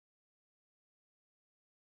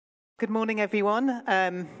Good morning, everyone.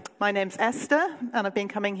 My name's Esther, and I've been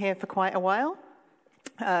coming here for quite a while.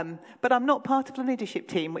 But I'm not part of the leadership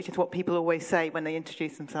team, which is what people always say when they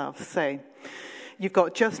introduce themselves. So you've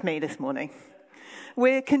got just me this morning.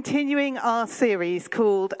 We're continuing our series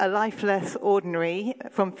called A Life Less Ordinary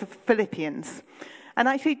from Philippians. And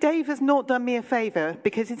actually, Dave has not done me a favour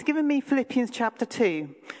because he's given me Philippians chapter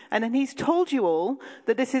 2. And then he's told you all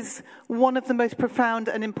that this is one of the most profound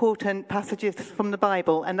and important passages from the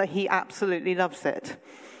Bible and that he absolutely loves it.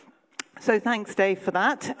 So thanks, Dave, for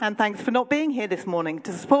that. And thanks for not being here this morning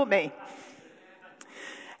to support me.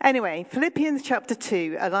 Anyway, Philippians chapter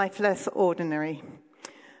 2, A Life Less Ordinary.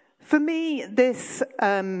 For me, this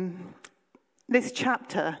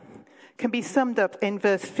chapter can be summed up in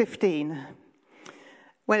verse 15.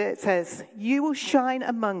 Where it says, "You will shine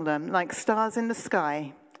among them like stars in the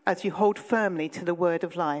sky as you hold firmly to the word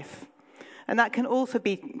of life." And that can also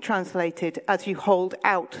be translated as you hold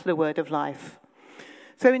out the word of life.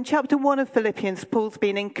 So in chapter 1 of Philippians, Paul's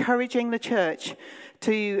been encouraging the church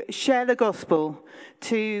to share the gospel,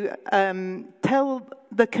 to tell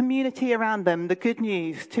the community around them the good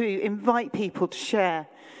news, to invite people to share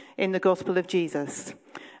in the gospel of Jesus.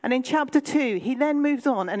 And in chapter 2, he then moves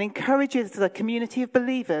on and encourages the community of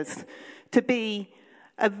believers to be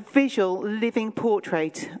a visual, living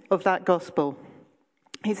portrait of that gospel.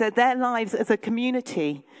 He said their lives as a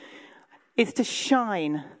community is to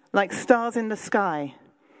shine like stars in the sky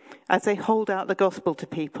as they hold out the gospel to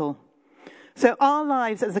people. So our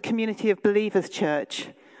lives as a community of believers, church,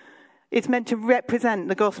 is meant to represent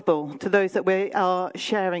the gospel to those that we are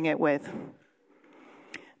sharing it with.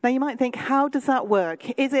 Now you might think, how does that work?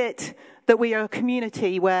 Is it that we are a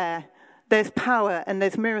community where there's power and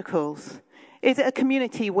there's miracles? Is it a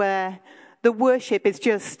community where the worship is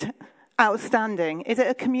just outstanding? Is it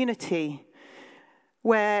a community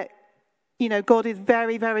where, God is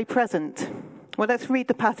very, very present? Well, let's read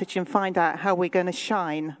the passage and find out how we're going to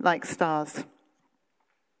shine like stars.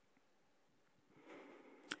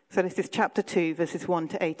 So this is chapter 2, verses 1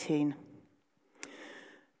 to 18.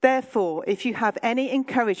 "Therefore, if you have any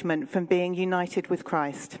encouragement from being united with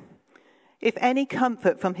Christ, if any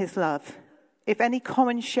comfort from his love, if any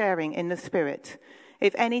common sharing in the Spirit,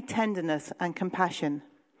 if any tenderness and compassion,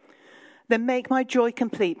 then make my joy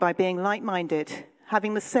complete by being like-minded,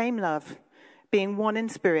 having the same love, being one in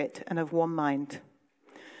spirit and of one mind.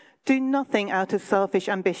 Do nothing out of selfish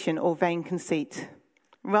ambition or vain conceit.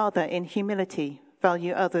 Rather, in humility,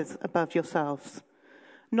 value others above yourselves,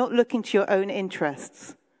 not looking to your own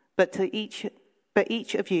interests, but each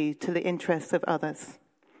of you to the interests of others.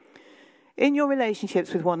 In your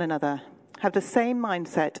relationships with one another, have the same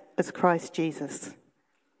mindset as Christ Jesus,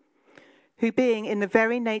 who being in the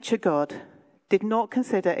very nature God, did not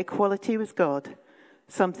consider equality with God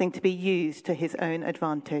something to be used to his own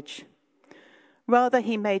advantage. Rather,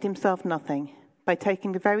 he made himself nothing by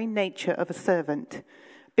taking the very nature of a servant,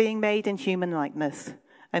 being made in human likeness,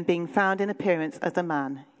 and being found in appearance as a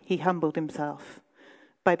man, he humbled himself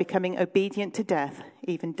by becoming obedient to death,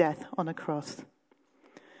 even death on a cross.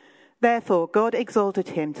 Therefore, God exalted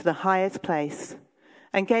him to the highest place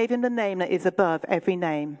and gave him the name that is above every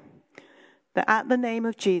name, that at the name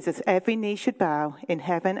of Jesus every knee should bow in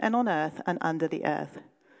heaven and on earth and under the earth,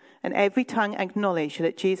 and every tongue acknowledge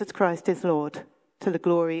that Jesus Christ is Lord, to the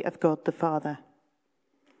glory of God the Father.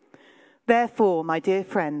 Therefore, my dear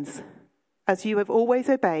friends, as you have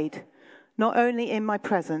always obeyed, not only in my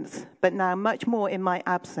presence, but now much more in my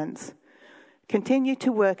absence, continue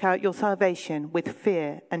to work out your salvation with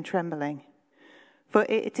fear and trembling. For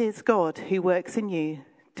it is God who works in you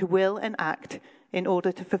to will and act in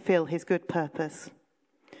order to fulfill his good purpose.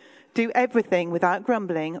 Do everything without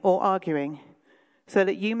grumbling or arguing, so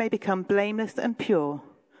that you may become blameless and pure,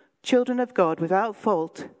 children of God without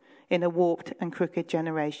fault in a warped and crooked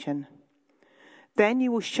generation. Then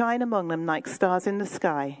you will shine among them like stars in the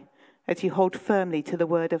sky, as you hold firmly to the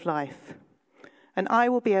word of life. And I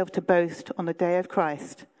will be able to boast on the day of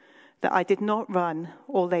Christ that I did not run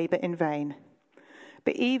or labor in vain.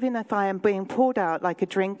 But even if I am being poured out like a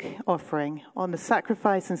drink offering on the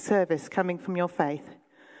sacrifice and service coming from your faith,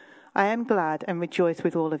 I am glad and rejoice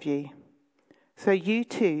with all of you. So you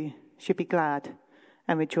too should be glad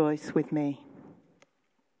and rejoice with me."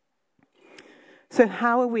 So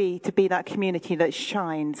how are we to be that community that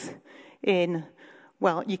shines in,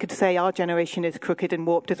 well, you could say our generation is crooked and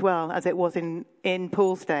warped as well, as it was in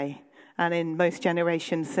Paul's day and in most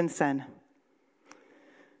generations since then?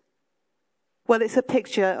 Well, it's a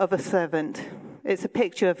picture of a servant. It's a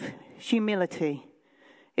picture of humility.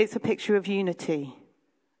 It's a picture of unity,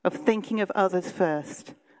 of thinking of others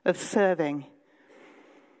first, of serving.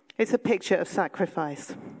 It's a picture of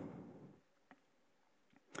sacrifice.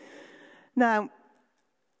 Now,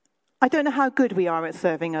 I don't know how good we are at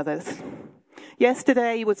serving others.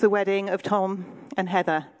 Yesterday was the wedding of Tom and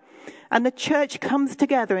Heather, and the church comes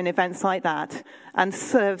together in events like that and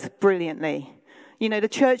serves brilliantly. You know, the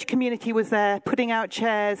church community was there, putting out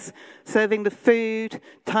chairs, serving the food,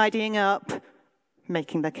 tidying up,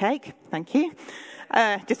 making the cake. Thank you.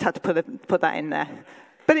 Just had to put that in there.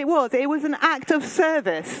 But it was an act of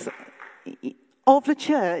service of the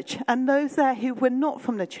church, and those there who were not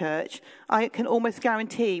from the church, I can almost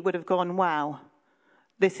guarantee would have gone, wow,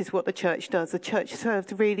 this is what the church does. The church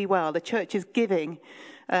serves really well. The church is giving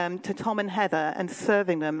to Tom and Heather and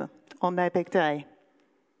serving them on their big day.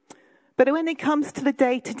 But when it comes to the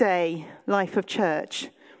day-to-day life of church,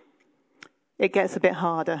 it gets a bit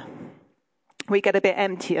harder. We get a bit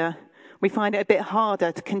emptier. We find it a bit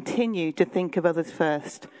harder to continue to think of others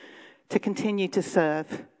first, to continue to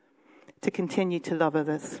serve, to continue to love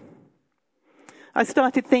others. I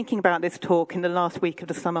started thinking about this talk in the last week of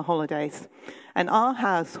the summer holidays, and our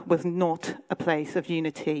house was not a place of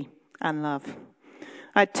unity and love.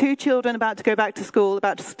 I had 2 children about to go back to school,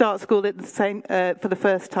 about to start school at the same for the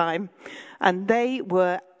first time, and they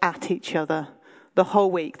were at each other the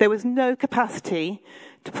whole week. There was no capacity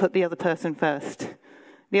to put the other person first.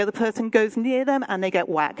 The other person goes near them and they get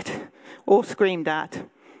whacked or screamed at.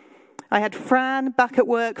 I had Fran back at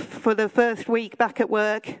work for the first week back at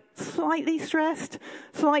work, slightly stressed,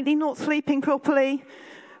 slightly not sleeping properly,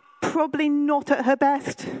 probably not at her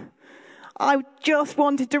best. I just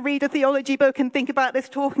wanted to read a theology book and think about this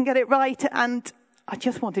talk and get it right, and I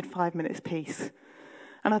just wanted 5 minutes peace.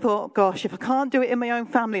 And I thought, gosh, if I can't do it in my own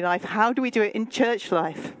family life, how do we do it in church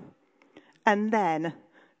life? And then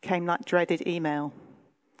came that dreaded email.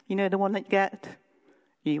 You know the one that you get?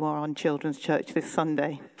 You are on children's church this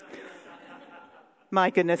Sunday. My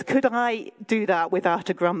goodness, could I do that without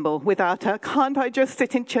a grumble, can't I just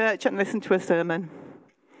sit in church and listen to a sermon?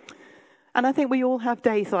 And I think we all have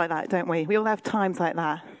days like that, don't we? We all have times like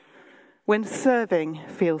that, when serving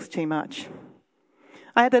feels too much.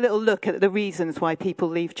 I had a little look at the reasons why people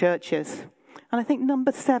leave churches, and I think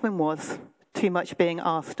number 7 was too much being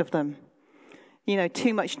asked of them. You know,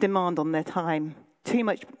 too much demand on their time, too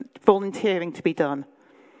much volunteering to be done.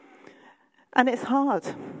 And it's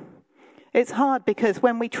hard. It's hard because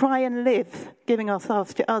when we try and live giving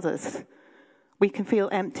ourselves to others, we can feel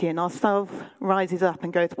empty and our self rises up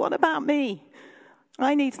and goes, what about me?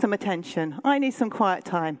 I need some attention. I need some quiet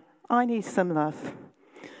time. I need some love.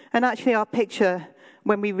 And actually our picture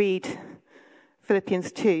when we read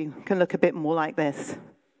Philippians 2 can look a bit more like this.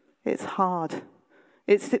 It's hard.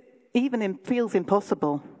 It feels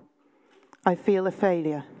impossible. I feel a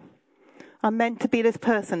failure. I'm meant to be this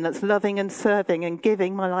person that's loving and serving and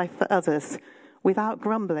giving my life for others without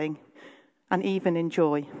grumbling and even in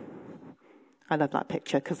joy. I love that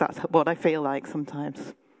picture because that's what I feel like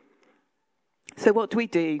sometimes. So what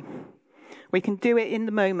do? We can do it in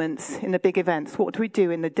the moments, in the big events. What do we do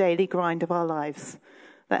in the daily grind of our lives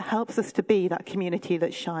that helps us to be that community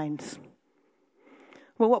that shines?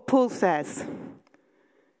 Well, what Paul says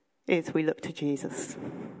is we look to Jesus.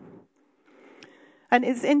 And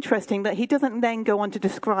it's interesting that he doesn't then go on to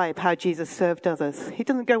describe how Jesus served others. He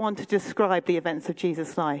doesn't go on to describe the events of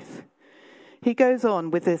Jesus' life. He goes on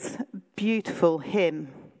with this beautiful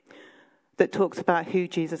hymn that talks about who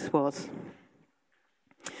Jesus was.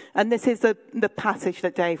 And this is the passage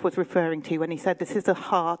that Dave was referring to when he said this is the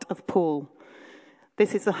heart of Paul.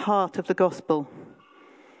 This is the heart of the gospel.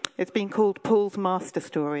 It's been called Paul's master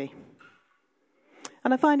story.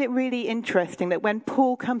 And I find it really interesting that when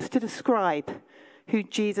Paul comes to describe who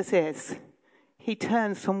Jesus is, he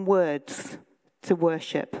turns from words to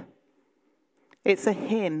worship. It's a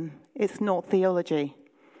hymn, it's not theology.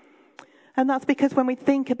 And that's because when we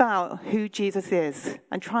think about who Jesus is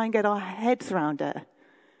and try and get our heads around it,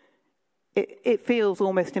 it feels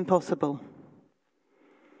almost impossible.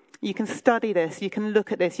 You can study this, you can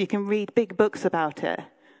look at this, you can read big books about it,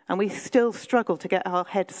 and we still struggle to get our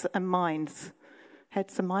hearts and minds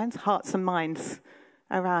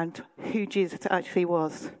around who Jesus actually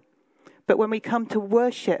was. But when we come to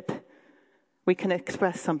worship, we can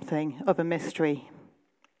express something of a mystery.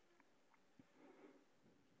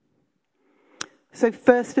 So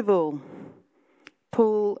first of all,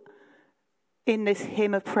 Paul, in this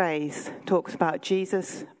hymn of praise, talks about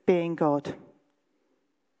Jesus being God,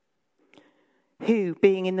 who,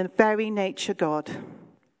 being in the very nature God,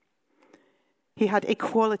 he had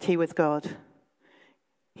equality with God.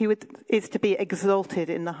 He is to be exalted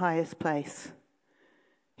in the highest place.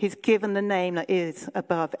 He's given the name that is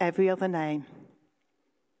above every other name.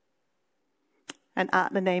 And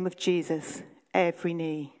at the name of Jesus, every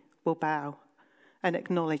knee will bow and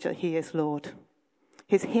acknowledge that he is Lord.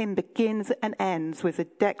 His hymn begins and ends with a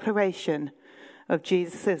declaration of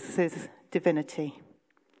Jesus' divinity.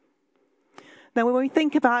 Now, when we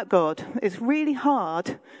think about God, it's really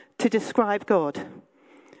hard to describe God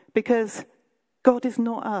because God is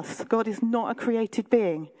not us. God is not a created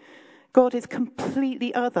being. God is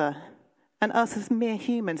completely other, and us as mere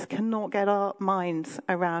humans cannot get our minds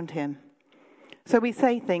around him. So we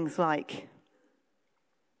say things like,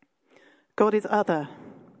 God is other.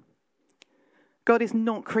 God is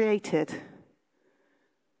not created.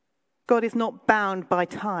 God is not bound by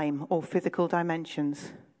time or physical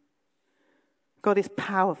dimensions. God is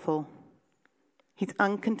powerful. He's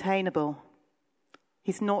uncontainable.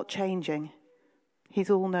 He's not changing. He's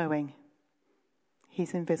all-knowing.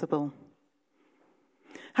 He's invisible.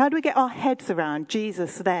 How do we get our heads around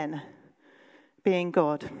Jesus then being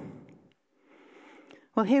God?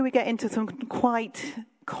 Well, here we get into some quite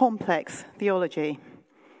complex theology.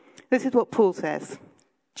 This is what Paul says.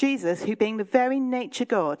 Jesus, who being the very nature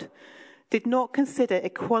God, did not consider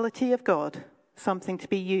equality of God something to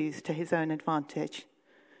be used to his own advantage,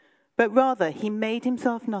 but rather he made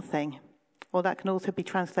himself nothing, or that can also be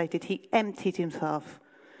translated, he emptied himself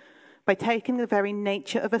by taking the very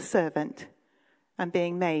nature of a servant and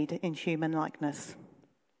being made in human likeness.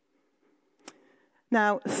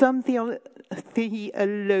 Now, some theologians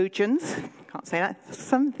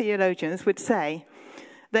would say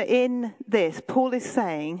that in this, Paul is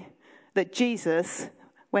saying that Jesus,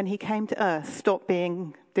 when he came to earth, stopped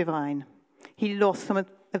being divine. He lost some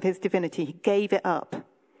of his divinity. He gave it up.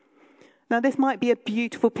 Now, this might be a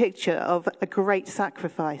beautiful picture of a great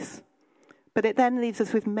sacrifice, but it then leaves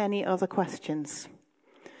us with many other questions.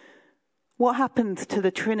 What happens to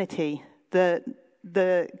the Trinity,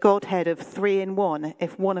 the Godhead of three in one,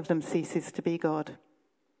 if one of them ceases to be God?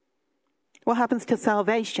 What happens to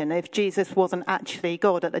salvation if Jesus wasn't actually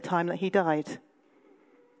God at the time that he died?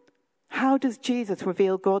 How does Jesus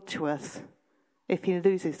reveal God to us if he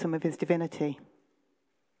loses some of his divinity?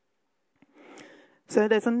 So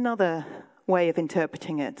there's another way of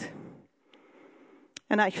interpreting it.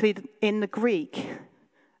 And actually, in the Greek,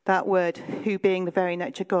 that word, who being the very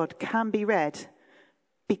nature God, can be read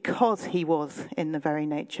because he was in the very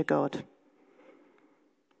nature God.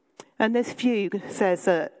 And this view says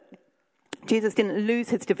that Jesus didn't lose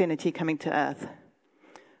his divinity coming to earth,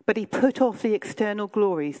 but he put off the external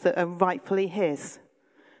glories that are rightfully his.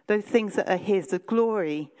 Those things that are his, the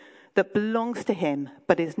glory that belongs to him,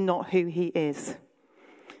 but is not who he is.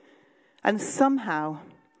 And somehow,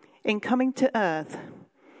 in coming to earth,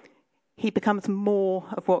 he becomes more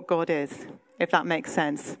of what God is, if that makes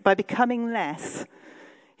sense. By becoming less,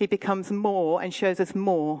 he becomes more and shows us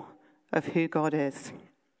more of who God is.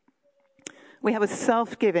 We have a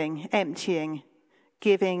self-giving, emptying,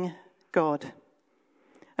 giving God.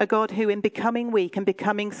 A God who, in becoming weak and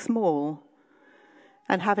becoming small,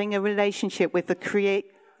 and having a relationship with the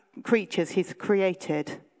creatures he's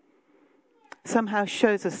created, somehow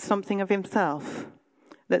shows us something of himself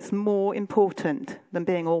that's more important than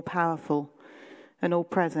being all-powerful and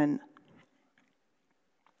all-present.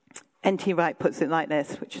 N.T. Wright puts it like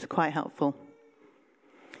this, which is quite helpful.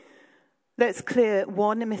 Let's clear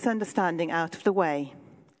one misunderstanding out of the way,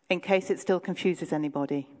 in case it still confuses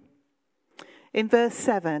anybody. In verse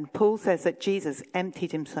 7, Paul says that Jesus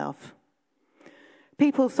emptied himself.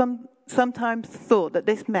 People sometimes thought that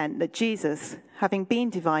this meant that Jesus, having been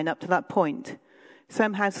divine up to that point,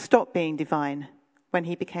 somehow stopped being divine when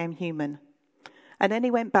he became human, and then he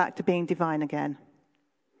went back to being divine again.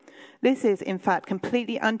 This is, in fact,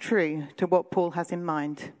 completely untrue to what Paul has in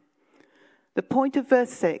mind. The point of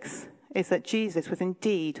verse 6 is that Jesus was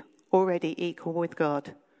indeed already equal with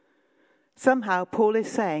God. Somehow, Paul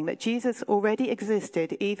is saying that Jesus already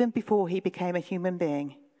existed even before he became a human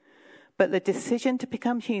being. But the decision to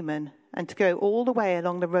become human and to go all the way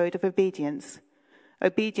along the road of obedience to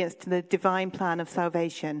the divine plan of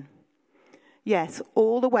salvation, yes,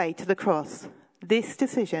 all the way to the cross, this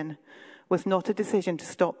decision was not a decision to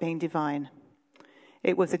stop being divine.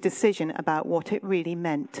 It was a decision about what it really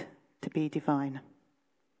meant to be divine.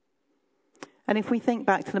 And if we think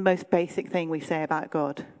back to the most basic thing we say about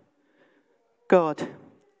God, God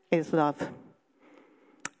is love.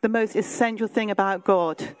 The most essential thing about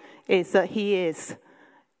God is that he is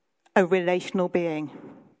a relational being.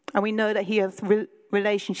 And we know that he has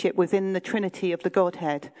relationship within the Trinity of the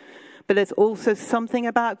Godhead. But there's also something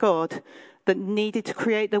about God that needed to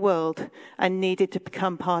create the world and needed to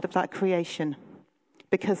become part of that creation.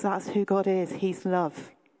 Because that's who God is. He's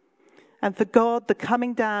love. And for God, the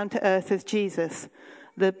coming down to earth as Jesus,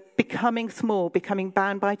 the becoming small, becoming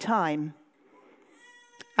bound by time,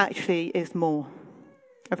 actually is more.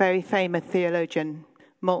 a very famous theologian,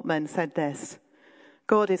 Moltmann, said this: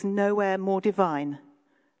 God is nowhere more divine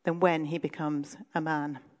than when he becomes a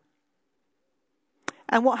man.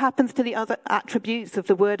 And what happens to the other attributes of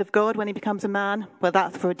the Word of God when he becomes a man? Well,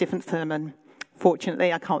 that's for a different sermon.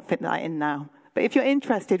 Fortunately, I can't fit that in now. But if you're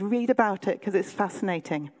interested, read about it because it's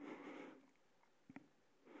fascinating.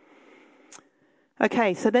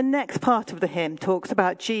 Okay, so the next part of the hymn talks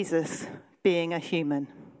about Jesus being a human.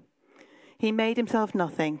 He made himself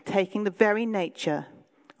nothing, taking the very nature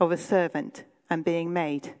of a servant and being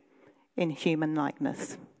made in human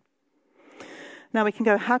likeness. Now we can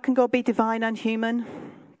go, how can God be divine and human?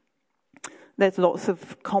 There's lots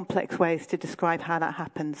of complex ways to describe how that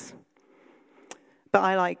happens. But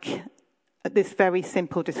I like this very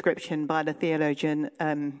simple description by the theologian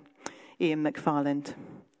Ian McFarland.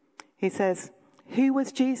 He says, who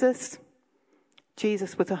was Jesus?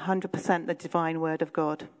 Jesus was 100% the divine word of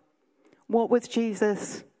God. What was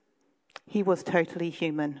Jesus? He was totally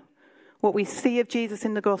human. What we see of Jesus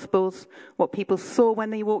in the Gospels, what people saw when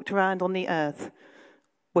they walked around on the earth,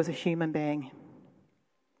 was a human being.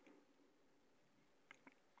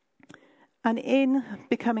 And in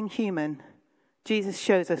becoming human, Jesus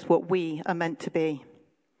shows us what we are meant to be.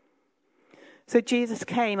 So Jesus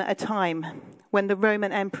came at a time when the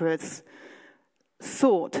Roman emperors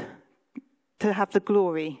sought to have the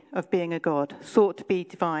glory of being a god, sought to be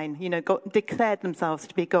divine, God declared themselves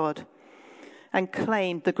to be God and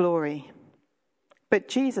claimed the glory. But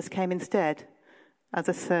Jesus came instead as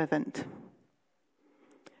a servant.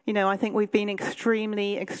 I think we've been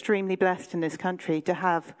extremely, extremely blessed in this country to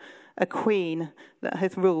have a queen that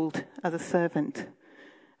has ruled as a servant.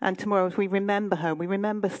 And tomorrow, as we remember her, we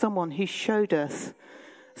remember someone who showed us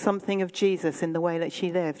something of Jesus in the way that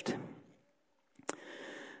she lived.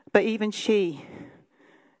 But even she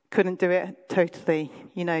couldn't do it totally.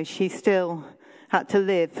 She still had to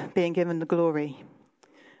live being given the glory.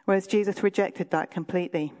 Whereas Jesus rejected that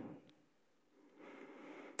completely.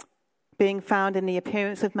 Being found in the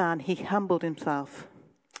appearance of man, he humbled himself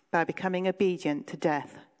by becoming obedient to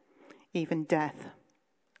death, even death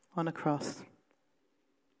on a cross.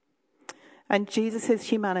 And Jesus'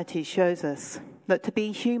 humanity shows us that to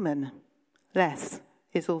be human, less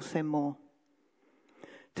is also more.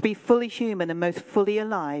 To be fully human and most fully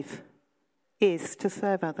alive is to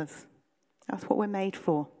serve others. That's what we're made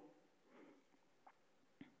for.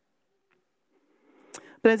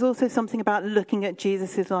 But there's also something about looking at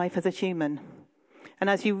Jesus' life as a human. And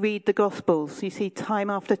as you read the Gospels, you see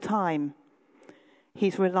time after time,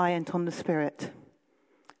 he's reliant on the Spirit.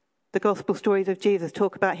 The Gospel stories of Jesus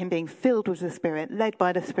talk about him being filled with the Spirit, led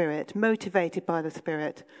by the Spirit, motivated by the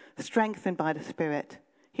Spirit, strengthened by the Spirit.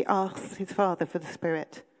 He asks his Father for the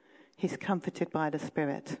Spirit. He's comforted by the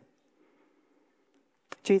Spirit.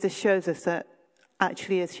 Jesus shows us that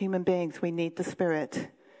actually as human beings we need the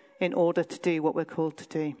Spirit in order to do what we're called to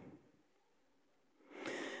do.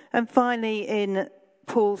 And finally, in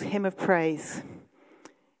Paul's hymn of praise,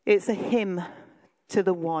 it's a hymn to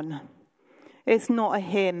the one. It's not a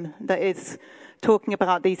hymn that is talking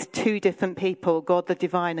about these two different people, God the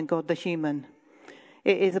divine and God the human.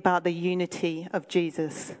 It is about the unity of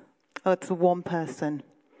Jesus. It's one person.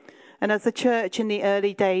 And as the church in the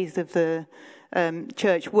early days of the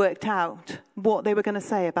church worked out what they were going to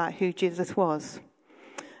say about who Jesus was,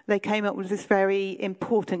 they came up with this very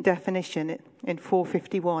important definition in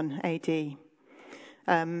 451 AD,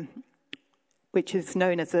 which is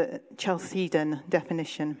known as the Chalcedon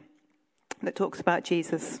definition that talks about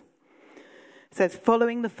Jesus. It says,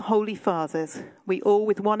 following the Holy Fathers, we all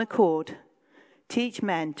with one accord teach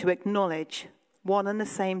men to acknowledge one and the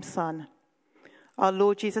same Son, our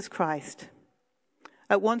Lord Jesus Christ,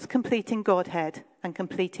 at once complete in Godhead and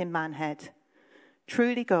complete in manhead,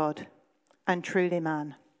 truly God and truly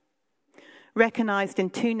man, recognized in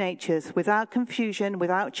two natures, without confusion,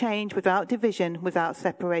 without change, without division, without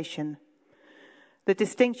separation, the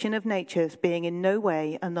distinction of natures being in no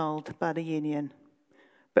way annulled by the union,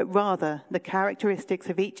 but rather the characteristics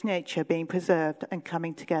of each nature being preserved and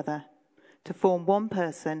coming together to form one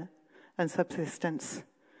person and subsistence,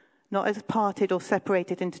 not as parted or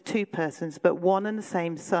separated into two persons, but one and the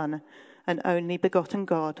same Son and only begotten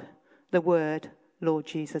God, the Word, Lord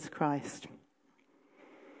Jesus Christ.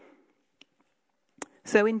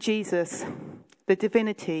 So in Jesus, the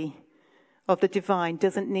divinity of the divine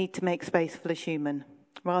doesn't need to make space for the human.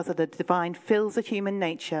 Rather, the divine fills the human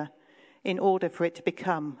nature in order for it to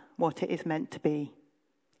become what it is meant to be,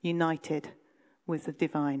 united with the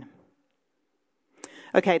divine.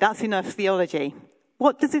 Okay, that's enough theology.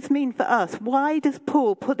 What does this mean for us? Why does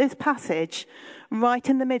Paul put this passage right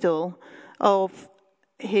in the middle of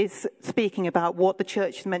he's speaking about what the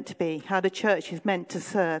church is meant to be, how the church is meant to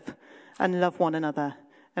serve and love one another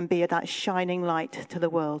and be that shining light to the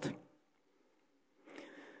world.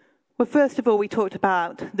 Well, first of all, we talked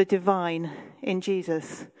about the divine in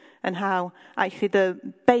Jesus and how actually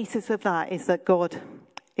the basis of that is that God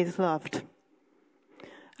is loved.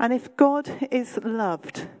 And if God is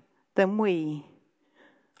loved, then we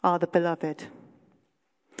are the beloved.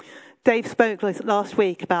 Dave spoke last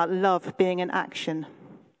week about love being an action.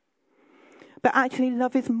 But actually,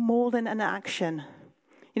 love is more than an action.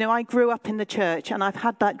 You know, I grew up in the church and I've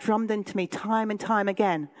had that drummed into me time and time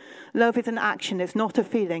again. Love is an action, it's not a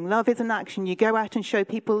feeling. Love is an action. You go out and show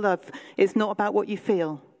people love. It's not about what you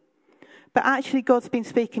feel. But actually, God's been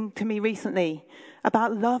speaking to me recently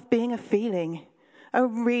about love being a feeling, a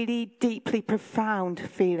really deeply profound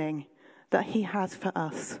feeling that he has for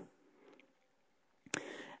us.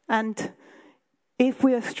 And if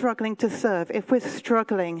we are struggling to serve, if we're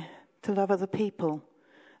struggling to love other people,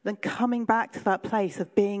 then coming back to that place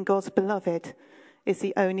of being God's beloved is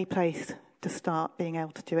the only place to start being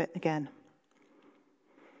able to do it again.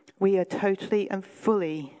 We are totally and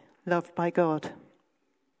fully loved by God.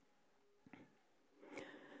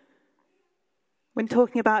 When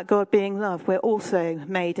talking about God being love, we're also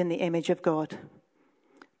made in the image of God.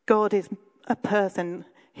 God is a person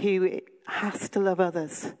who has to love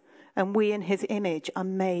others, and we in his image are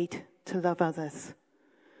made to love others.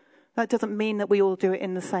 That doesn't mean that we all do it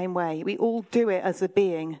in the same way. We all do it as a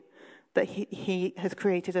being that he has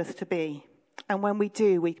created us to be. And when we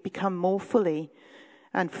do, we become more fully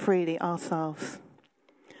and freely ourselves.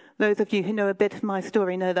 Those of you who know a bit of my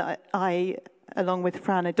story know that I, along with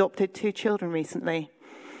Fran, adopted 2 children recently.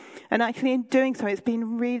 And actually in doing so, it's been a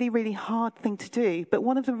really, really hard thing to do. But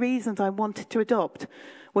one of the reasons I wanted to adopt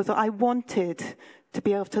was that I wanted to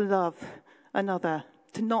be able to love another,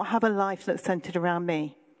 to not have a life that's centered around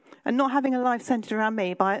me. And not having a life centered around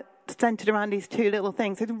me, but centered around these 2 little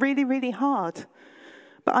things, is really, really hard.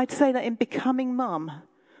 But I'd say that in becoming mum,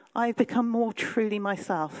 I've become more truly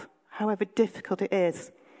myself, however difficult it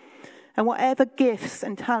is. And whatever gifts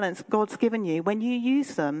and talents God's given you, when you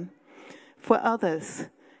use them for others,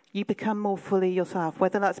 you become more fully yourself,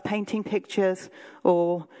 whether that's painting pictures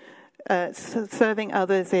or serving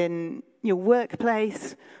others in your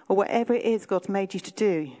workplace or whatever it is God's made you to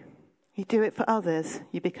do. You do it for others,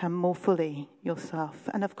 you become more fully yourself.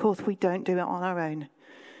 And of course, we don't do it on our own.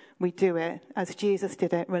 We do it as Jesus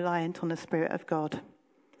did it, reliant on the Spirit of God.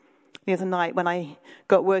 The other night, when I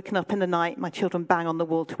got woken up in the night, my children bang on the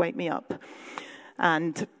wall to wake me up.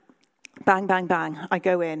 And bang, bang, bang, I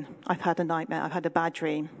go in. I've had a nightmare. I've had a bad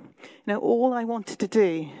dream. You know, all I wanted to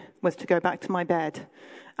do was to go back to my bed.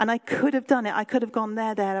 And I could have done it. I could have gone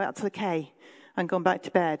there, that's okay, and gone back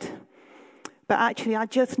to bed. But actually, I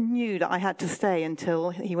just knew that I had to stay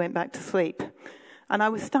until he went back to sleep. And I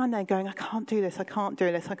was standing there going, I can't do this, I can't do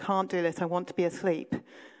this, I can't do this, I want to be asleep.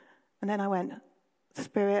 And then I went,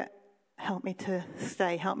 Spirit, help me to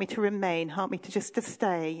stay, help me to remain, help me to just to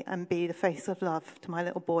stay and be the face of love to my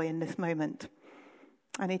little boy in this moment.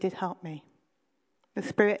 And he did help me. The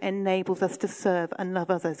Spirit enables us to serve and love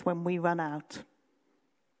others when we run out.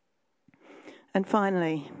 And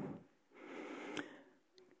finally,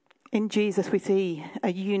 in Jesus we see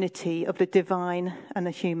a unity of the divine and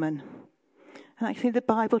the human. And actually the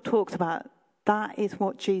Bible talks about that is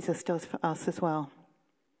what Jesus does for us as well.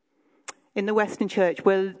 In the Western Church,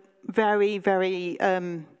 we're very, very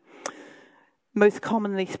most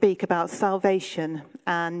commonly speak about salvation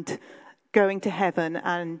and going to heaven,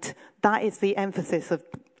 and that is the emphasis of,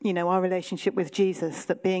 you know, our relationship with Jesus,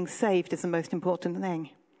 that being saved is the most important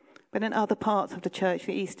thing. But in other parts of the church,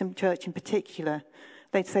 the Eastern Church in particular,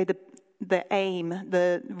 they'd say the aim,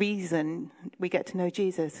 the reason we get to know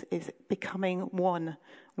Jesus is becoming one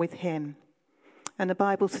with him. And the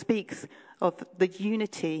Bible speaks of the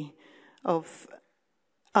unity of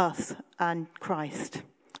us and Christ.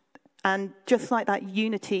 And just like that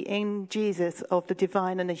unity in Jesus of the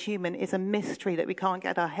divine and the human is a mystery that we can't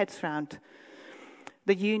get our heads around.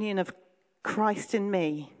 The union of Christ in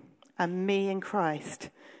me and me in Christ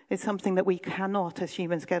is something that we cannot as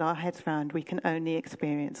humans get our heads around. We can only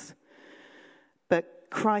experience. But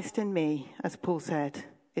Christ in me, as Paul said,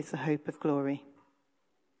 is the hope of glory.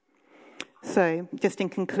 So, just in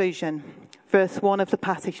conclusion, verse 1 of the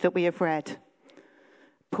passage that we have read,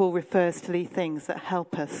 Paul refers to these things that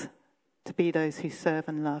help us to be those who serve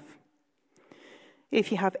and love.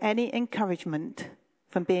 If you have any encouragement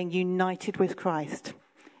from being united with Christ,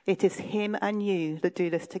 it is him and you that do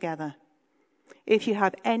this together. If you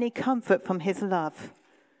have any comfort from his love,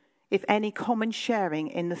 if any common sharing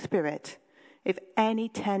in the Spirit, if any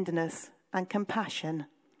tenderness and compassion,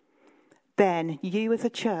 then you as a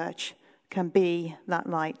church can be that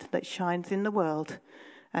light that shines in the world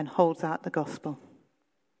and holds out the gospel.